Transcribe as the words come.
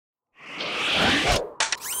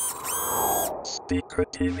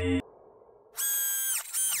Secret.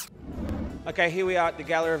 Okay, here we are at the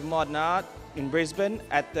Gallery of Modern Art in Brisbane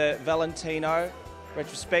at the Valentino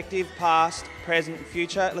Retrospective, Past, Present and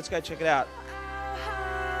Future. Let's go check it out.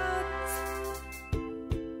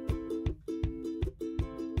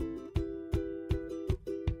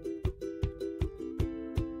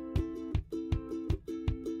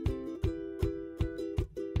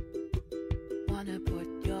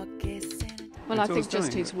 Well, I think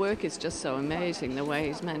just his work is just so amazing, the way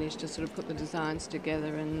he's managed to sort of put the designs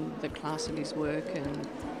together and the class of his work, and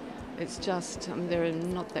it's just, there are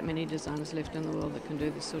not that many designers left in the world that can do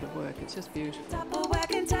this sort of work. It's just beautiful.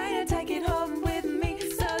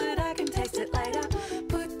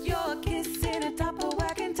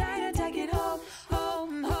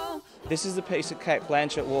 This is the piece that Cate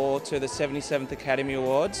Blanchet wore to the 77th Academy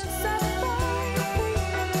Awards.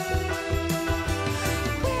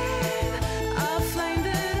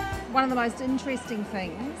 One of the most interesting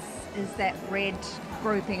things is that red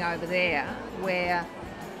grouping over there, where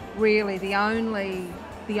really the only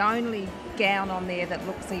gown on there that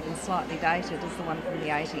looks even slightly dated is the one from the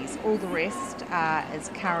 80s. All the rest are as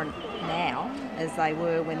current now as they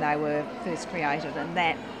were when they were first created, and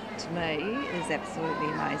that, to me, is absolutely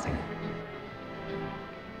amazing.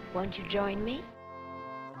 Won't you join me?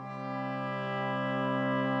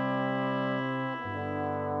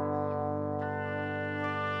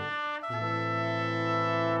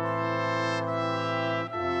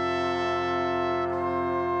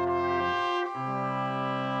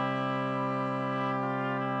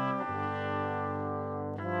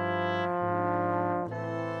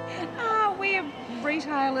 We're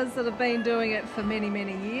retailers that have been doing it for many,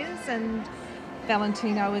 many years, and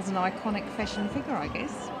Valentino is an iconic fashion figure, I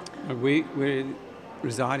guess. We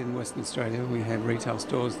reside in Western Australia. We have retail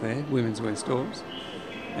stores there, women's wear stores,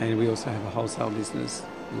 and we also have a wholesale business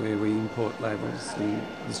where we import labels and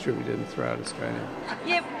distribute them throughout Australia.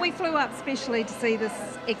 Yeah, we flew up specially to see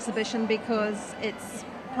this exhibition because it's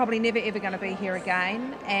probably never ever going to be here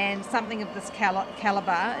again, and something of this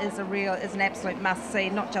calibre is an absolute must-see,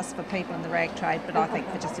 not just for people in the rag trade, but I think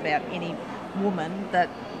for just about any woman that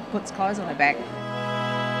puts clothes on her back.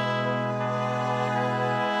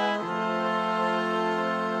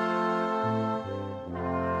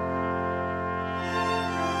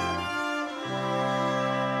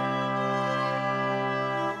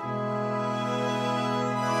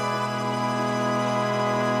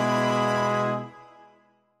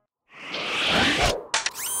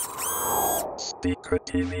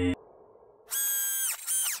 Secret.